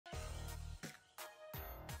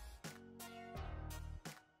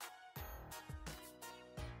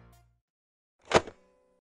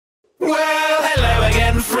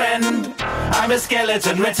I'm a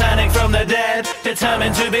skeleton returning from the dead,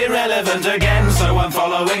 determined to be relevant again. So I'm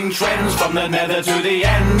following trends from the nether to the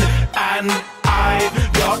end. And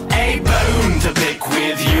I've got a bone to pick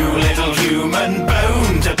with you, little human.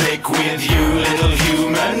 Bone to pick with you, little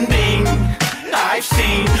human being. I've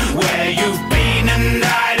seen where you've been and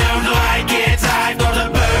I don't like it. I've got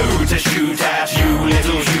a bow to shoot at you,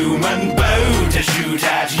 little human. Bow to shoot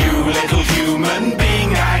at you, little human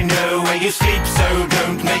being. I know where you sleep, so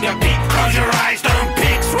don't make a peep, 'cause your eyes don't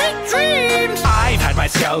pick. Sweet dreams! I've had my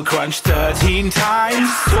skull crunched 13 times.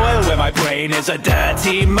 Soil where my brain is a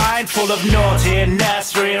dirty mind, full of naughty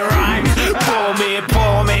nursery rhymes. Pour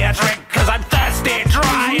me a drink, 'cause I'm thirsty,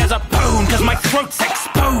 dry as a bone, 'cause my throat's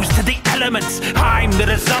exposed to the elements. I'm the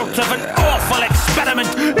result of an awful experiment.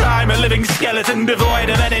 I'm a living skeleton devoid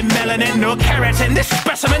of any melanin or keratin. This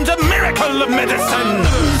specimen's a miracle of medicine,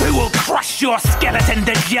 who will crush your skeleton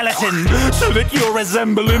to gelatin, so that you're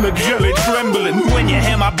resembling a jelly trembling. When you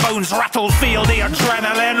hear my bones rattle, feel the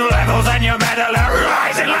adrenaline levels and your metal are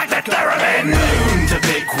rising like the theremin. Bone to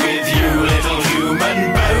pick with you, little human.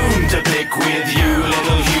 Bone to pick with you.